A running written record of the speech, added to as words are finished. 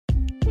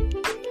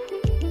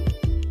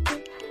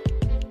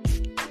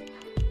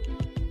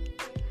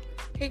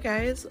Hey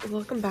guys,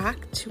 welcome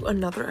back to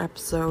another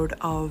episode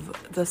of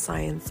The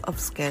Science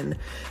of Skin.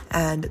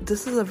 And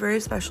this is a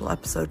very special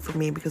episode for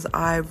me because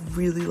I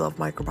really love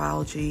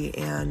microbiology,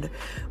 and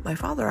my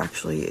father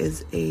actually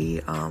is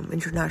a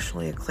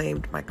internationally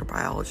acclaimed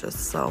microbiologist.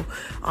 So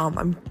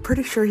I'm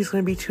pretty sure he's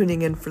going to be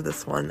tuning in for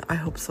this one. I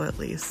hope so, at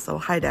least. So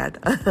hi, Dad.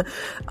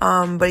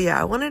 But yeah,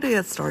 I wanted to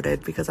get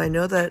started because I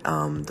know that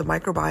the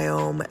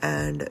microbiome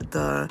and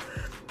the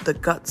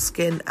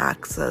gut-skin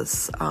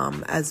axis,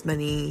 as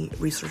many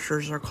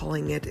researchers are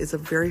calling it, is a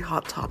very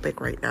hot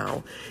topic right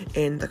now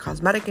in the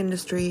cosmetic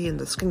industry, in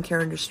the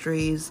skincare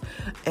industries,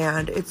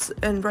 and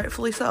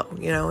rightfully so.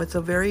 You know, it's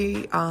a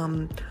very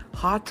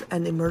hot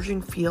and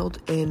emerging field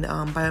in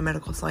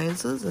biomedical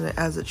sciences, and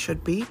as it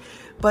should be.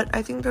 But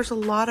I think there's a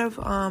lot of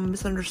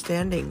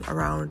misunderstanding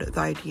around the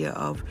idea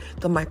of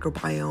the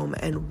microbiome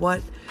and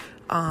what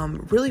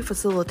really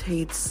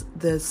facilitates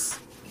this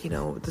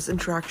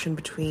interaction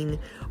between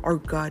our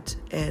gut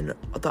and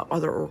the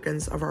other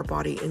organs of our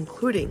body,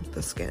 including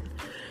the skin.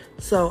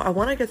 So I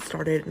want to get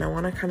started, and I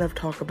want to kind of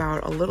talk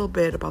about a little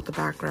bit about the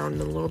background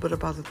and a little bit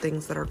about the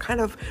things that are kind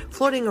of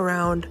floating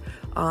around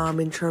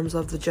in terms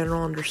of the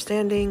general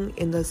understanding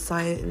in the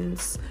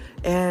science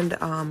and,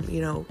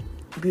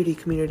 beauty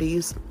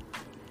communities.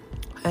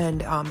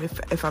 And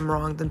if I'm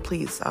wrong, then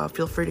please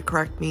feel free to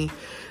correct me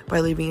by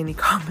leaving any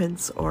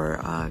comments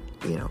or,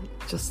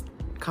 just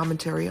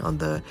commentary on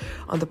the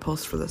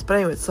post for this. But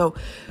anyway, so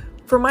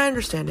from my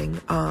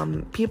understanding,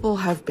 people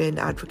have been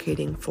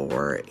advocating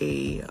for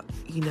a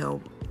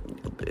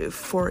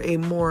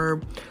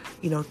more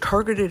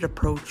targeted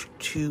approach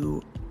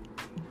to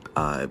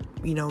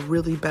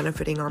really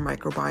benefiting our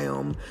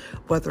microbiome,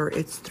 whether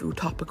it's through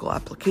topical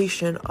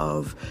application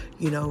of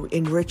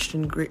enriched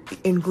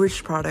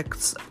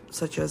products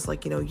such as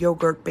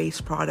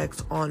yogurt-based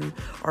products on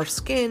our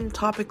skin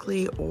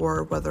topically,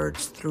 or whether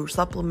it's through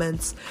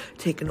supplements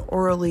taken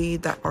orally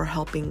that are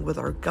helping with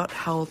our gut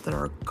health and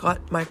our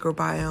gut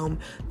microbiome,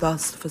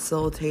 thus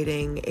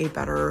facilitating a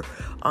better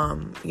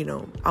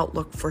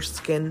outlook for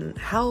skin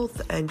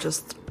health and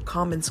just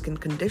common skin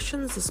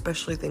conditions,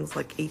 especially things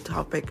like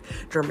atopic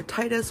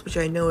dermatitis, which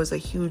I know is a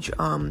huge,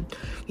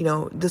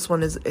 this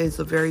one is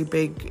a very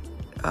big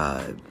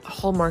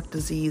hallmark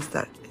disease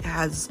that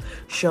has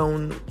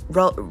shown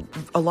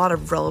a lot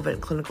of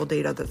relevant clinical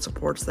data that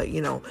supports that,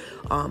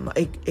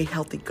 a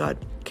healthy gut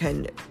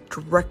can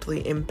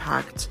directly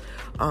impact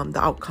the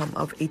outcome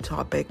of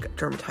atopic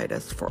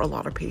dermatitis for a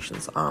lot of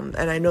patients. And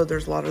I know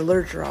there's a lot of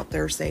literature out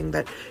there saying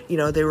that,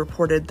 they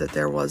reported that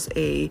there was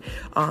a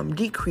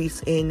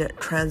decrease in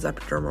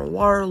transepidermal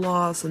water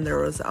loss, and there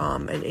was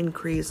an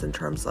increase in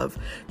terms of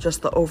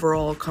just the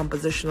overall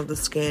composition of the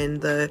skin,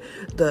 the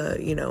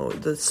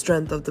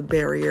strength of the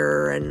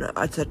barrier, and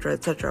et cetera,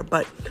 et cetera.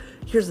 But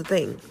here's the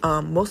thing,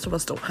 most of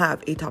us don't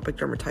have atopic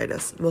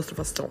dermatitis. Most of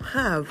us don't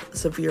have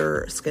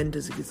severe skin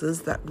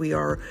diseases that we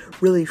are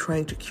really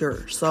trying to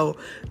cure. So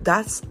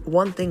that's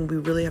one thing we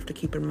really have to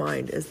keep in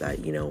mind, is that,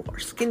 our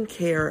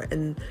skincare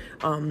and,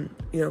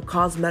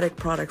 cosmetic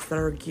products that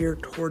are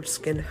geared towards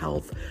skin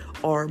health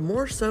are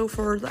more so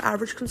for the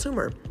average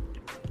consumer.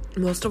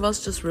 Most of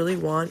us just really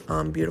want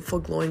beautiful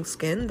glowing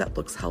skin that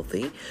looks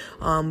healthy.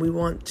 We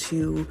want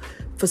to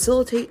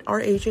facilitate our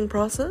aging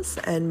process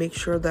and make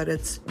sure that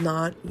it's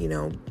not,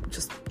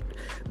 just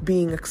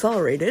being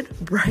accelerated,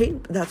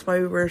 right? That's why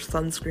we wear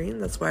sunscreen.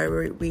 That's why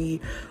we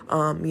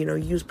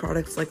use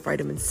products like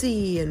vitamin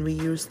C, and we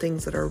use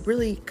things that are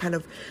really kind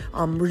of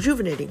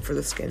rejuvenating for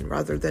the skin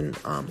rather than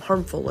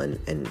harmful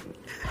and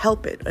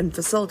help it and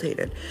facilitate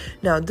it.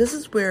 Now, this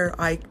is where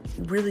I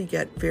really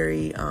get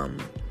very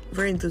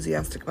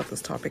enthusiastic about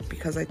this topic,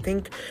 because I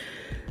think,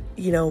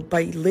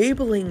 by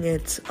labeling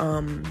it,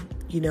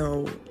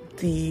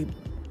 the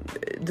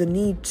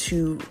need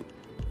to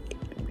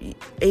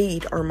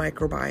aid our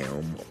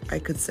microbiome, I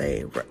could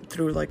say,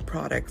 through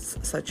products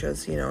such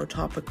as,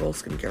 topical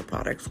skincare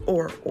products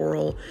or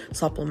oral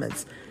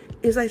supplements,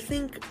 is, I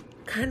think,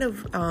 kind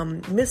of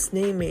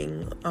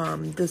misnaming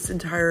this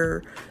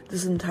entire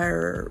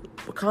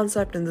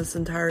concept and this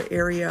entire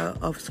area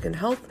of skin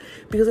health,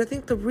 because I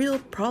think the real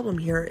problem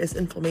here is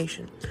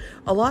inflammation.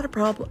 A lot of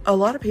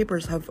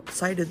papers have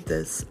cited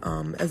this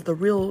as the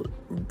real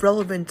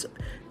relevant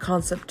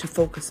concept to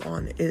focus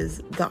on,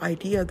 is the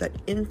idea that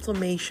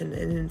inflammation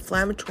and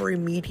inflammatory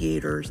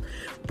mediators,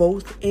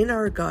 both in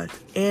our gut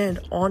and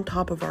on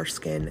top of our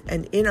skin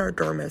and in our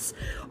dermis,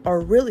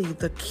 are really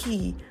the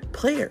key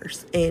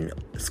players in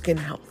skin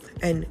health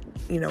and,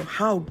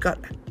 how gut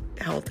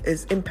health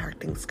is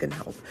impacting skin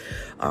health.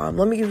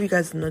 Let me give you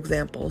guys an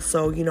example.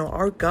 So,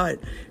 our gut,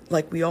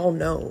 like we all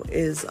know,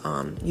 is,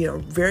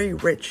 very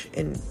rich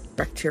in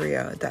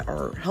bacteria that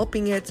are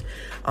helping it.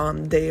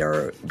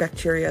 The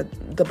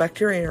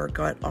bacteria in our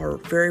gut are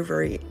very,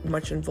 very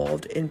much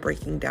involved in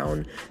breaking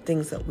down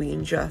things that we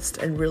ingest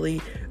and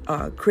really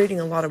creating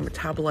a lot of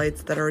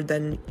metabolites that are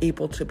then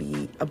able to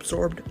be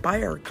absorbed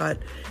by our gut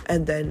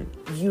and then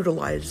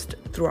utilized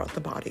throughout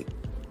the body.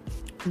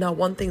 Now,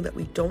 one thing that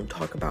we don't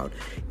talk about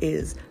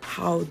is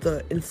how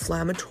the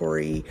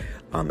inflammatory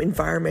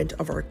environment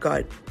of our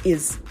gut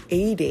is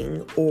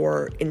aiding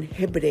or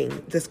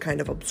inhibiting this kind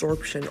of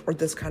absorption or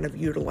this kind of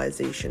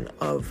utilization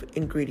of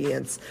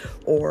ingredients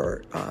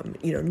or,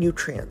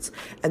 nutrients.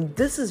 And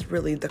this is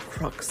really the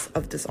crux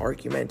of this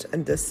argument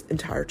and this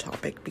entire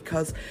topic,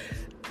 because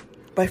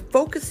by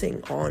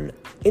focusing on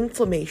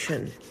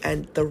inflammation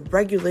and the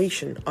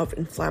regulation of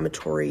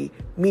inflammatory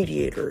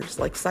mediators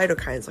like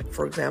cytokines, like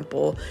for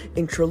example,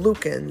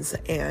 interleukins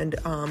and,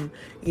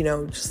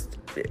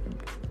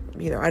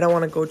 I don't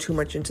want to go too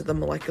much into the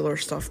molecular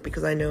stuff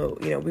because I know,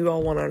 we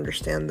all want to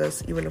understand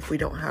this, even if we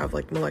don't have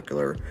like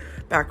molecular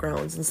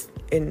backgrounds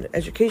in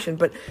education.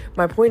 But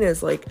my point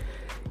is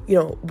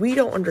we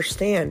don't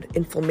understand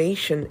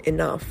inflammation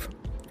enough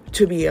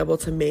to be able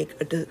to make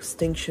a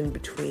distinction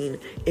between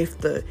if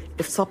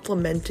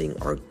supplementing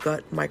our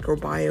gut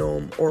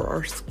microbiome or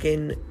our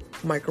skin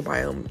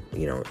microbiome,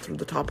 through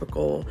the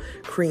topical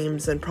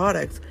creams and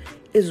products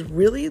is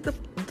really the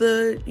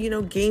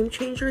game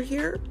changer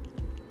here,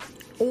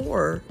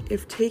 or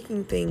if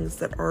taking things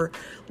that are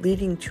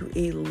leading to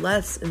a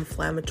less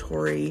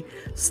inflammatory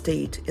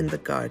state in the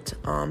gut,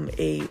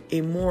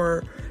 a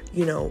more,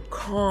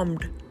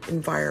 calmed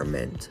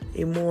environment,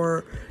 a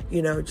more,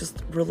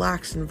 just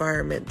relaxed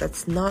environment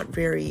that's not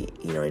very,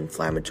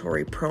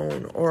 inflammatory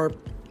prone or,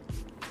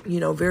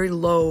 very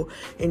low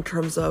in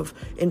terms of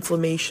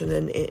inflammation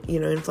and,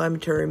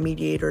 inflammatory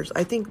mediators.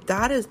 I think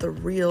that is the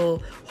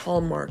real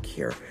hallmark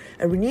here.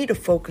 And we need to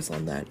focus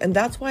on that. And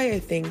that's why I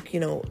think,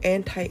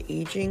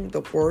 anti-aging,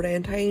 the word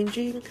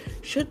anti-aging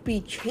should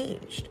be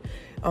changed.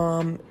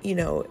 And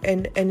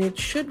it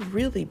should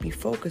really be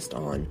focused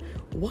on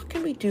what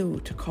can we do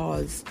to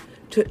cause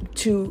an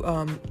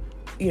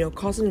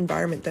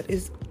environment that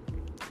is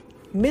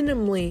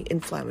minimally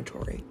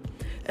inflammatory.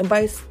 And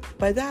by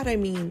that, I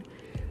mean,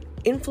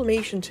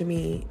 inflammation to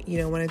me,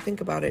 when I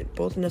think about it,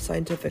 both in a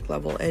scientific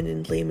level and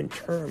in layman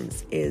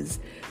terms, is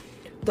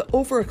the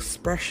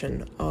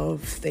overexpression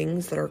of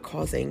things that are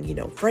causing,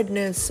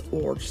 redness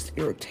or just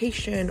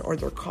irritation, or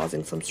they're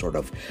causing some sort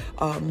of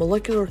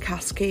molecular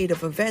cascade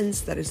of events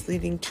that is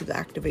leading to the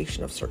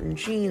activation of certain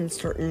genes,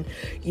 certain,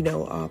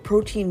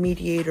 protein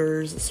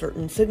mediators,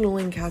 certain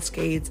signaling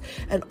cascades.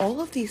 And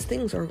all of these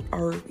things are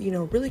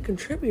really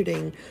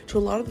contributing to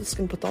a lot of the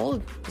skin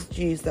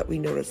pathologies that we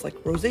notice, like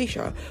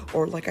rosacea,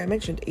 or like I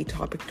mentioned,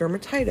 atopic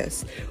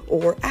dermatitis,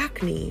 or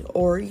acne,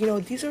 or,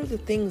 these are the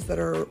things that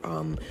are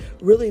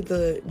really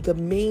the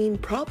main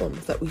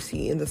problems that we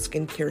see in the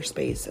skincare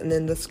space and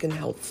in the skin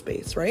health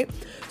space, right?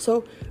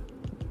 So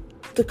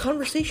the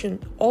conversation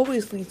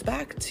always leads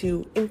back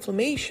to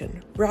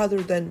inflammation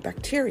rather than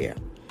bacteria.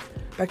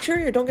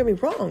 Bacteria, don't get me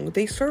wrong,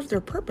 they serve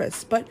their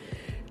purpose, but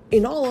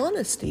in all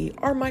honesty,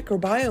 our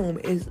microbiome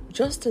is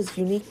just as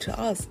unique to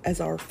us as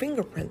our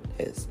fingerprint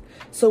is.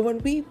 So when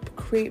we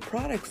create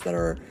products that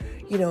are,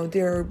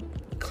 they're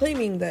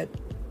claiming that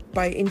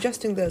by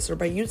ingesting this or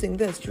by using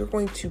this, you're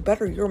going to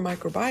better your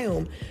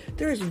microbiome,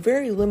 there is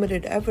very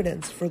limited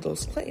evidence for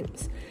those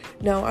claims.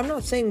 Now, I'm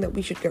not saying that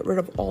we should get rid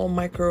of all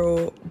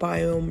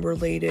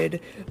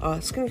microbiome-related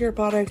skincare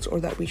products or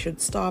that we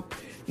should stop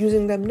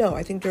using them. No,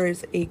 I think there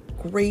is a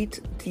great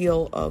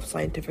deal of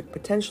scientific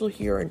potential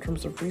here in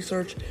terms of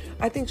research.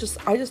 I just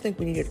think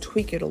we need to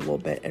tweak it a little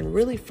bit and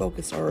really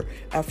focus our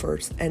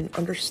efforts and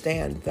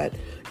understand that,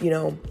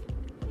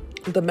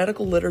 the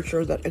medical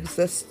literature that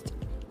exists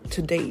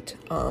to date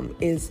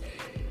is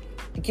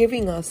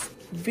giving us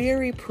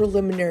very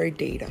preliminary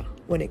data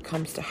when it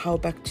comes to how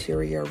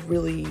bacteria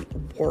really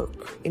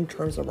work in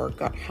terms of our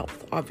gut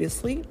health,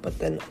 obviously, but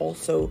then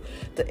also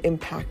the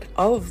impact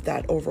of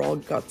that overall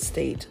gut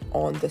state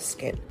on the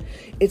skin.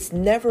 It's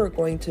never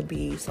going to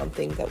be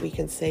something that we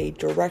can say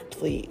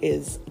directly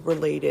is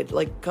related.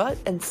 Like, gut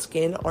and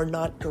skin are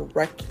not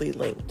directly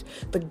linked.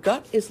 The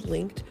gut is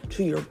linked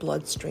to your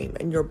bloodstream,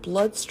 and your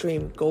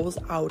bloodstream goes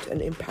out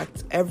and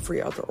impacts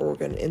every other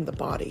organ in the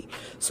body.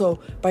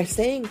 So by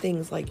saying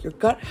things like your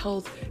gut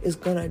health is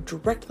going to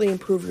directly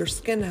improve your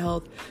skin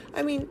health,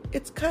 I mean,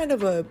 it's kind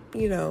of a,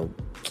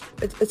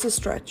 it's a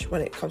stretch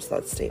when it comes to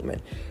that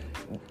statement.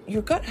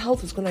 Your gut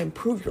health is going to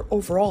improve your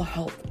overall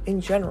health in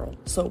general.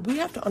 So we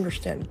have to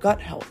understand gut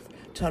health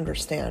to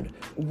understand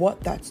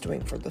what that's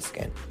doing for the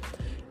skin.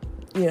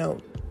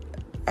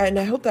 And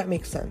I hope that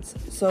makes sense.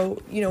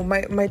 So,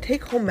 my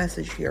take-home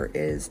message here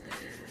is,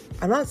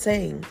 I'm not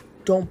saying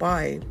don't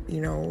buy,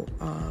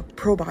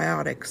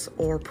 probiotics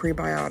or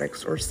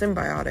prebiotics or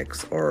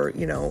symbiotics or,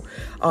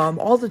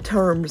 all the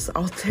terms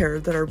out there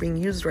that are being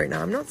used right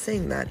now. I'm not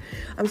saying that.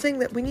 I'm saying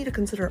that we need to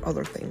consider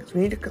other things.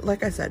 We need to,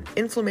 like I said,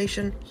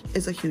 inflammation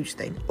is a huge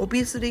thing.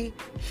 Obesity,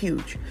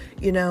 huge.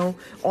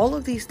 All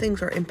of these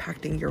things are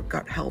impacting your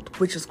gut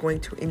health, which is going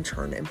to in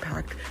turn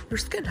impact your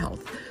skin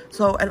health.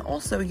 So, and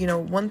also,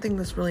 one thing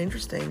that's really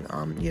interesting,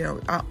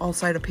 I'll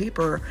cite a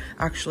paper,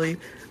 actually,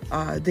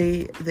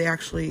 they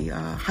actually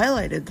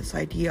highlighted this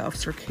idea of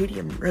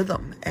circadian rhythm,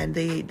 and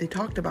they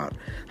talked about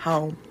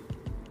how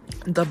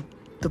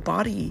the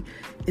body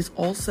is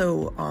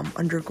also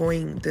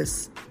undergoing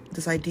this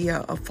this idea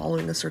of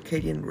following a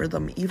circadian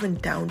rhythm, even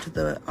down to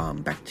the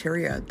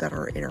bacteria that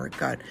are in our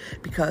gut,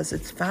 because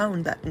it's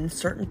found that in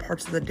certain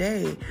parts of the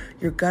day,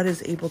 your gut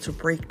is able to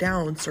break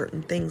down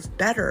certain things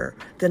better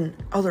than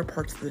other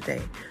parts of the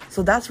day.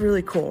 So that's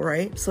really cool,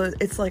 right? So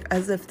it's like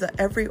as if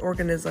every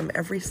organism,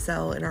 every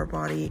cell in our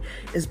body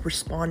is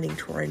responding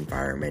to our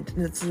environment,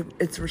 and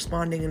it's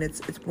responding, and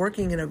it's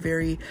working in a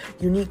very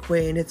unique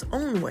way, in its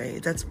own way,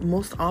 that's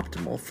most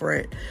optimal for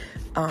it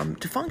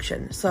to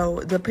function.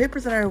 So the paper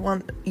that I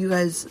want you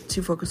guys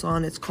to focus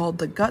on, it's called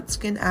The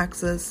Gut-Skin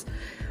Axis,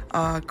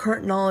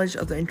 Current Knowledge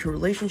of the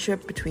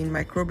Interrelationship Between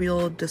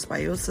Microbial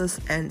Dysbiosis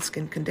and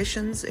Skin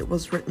Conditions. It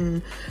was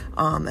written,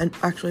 and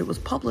actually it was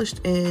published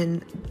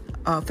in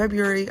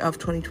February of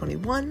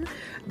 2021.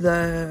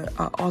 The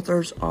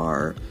authors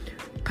are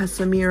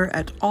Pessamir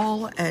et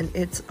al., and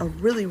it's a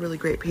really, really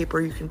great paper.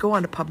 You can go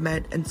onto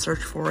PubMed and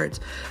search for it.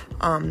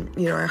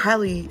 I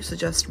highly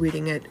suggest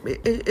reading it.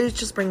 It's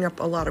just bringing up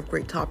a lot of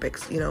great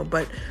topics,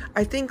 but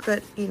I think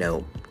that,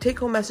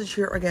 take-home message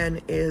here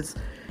again is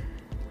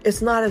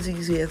it's not as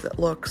easy as it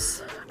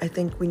looks. I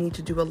think we need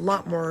to do a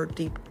lot more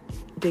deep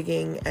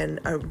digging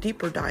and a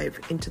deeper dive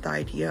into the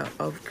idea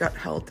of gut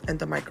health and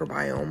the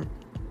microbiome,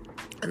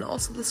 and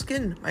also the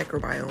skin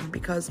microbiome,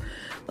 because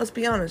let's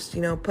be honest,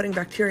 putting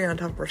bacteria on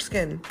top of our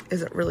skin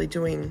isn't really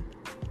doing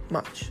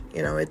much.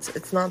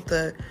 It's not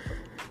that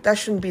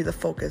shouldn't be the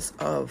focus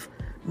of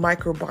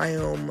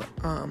microbiome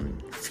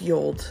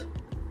fueled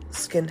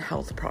skin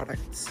health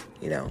products.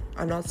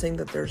 I'm not saying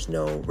that there's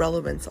no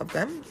relevance of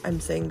them. I'm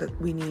saying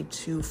that we need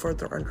to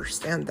further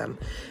understand them.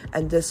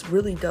 And this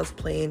really does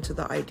play into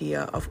the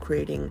idea of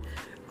creating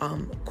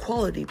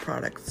quality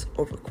products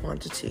over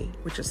quantity,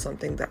 which is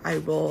something that I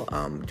will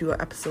do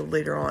an episode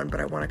later on, but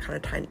I want to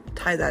kind of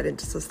tie that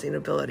into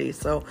sustainability.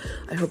 So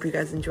I hope you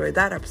guys enjoyed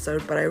that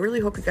episode, but I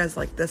really hope you guys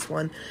like this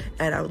one,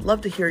 and I would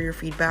love to hear your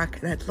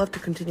feedback, and I'd love to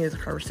continue the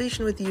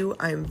conversation with you.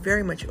 I am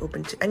very much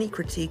open to any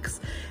critiques,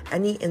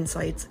 any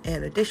insights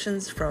and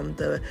additions from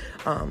the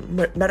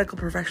medical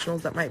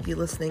professionals that might be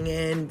listening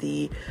in,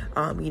 the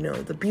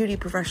beauty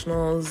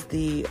professionals,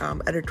 the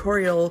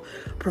editorial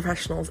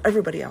professionals,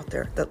 everybody out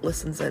there that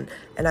listens in.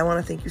 And I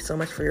want to thank you so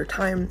much for your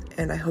time,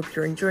 and I hope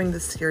you're enjoying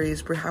this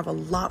series. We have a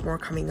lot more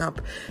coming up,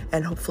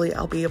 and hopefully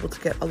I'll be able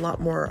to get a lot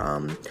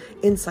more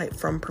insight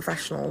from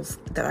professionals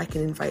that I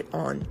can invite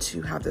on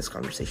to have this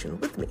conversation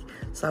with me.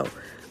 So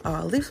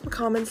leave some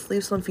comments,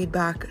 leave some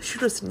feedback,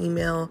 shoot us an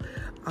email.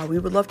 We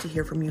would love to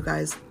hear from you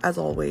guys as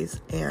always,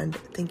 and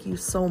thank you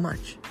so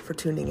much for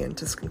tuning in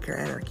to Skincare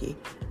Anarchy.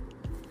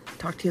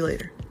 Talk to you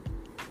later.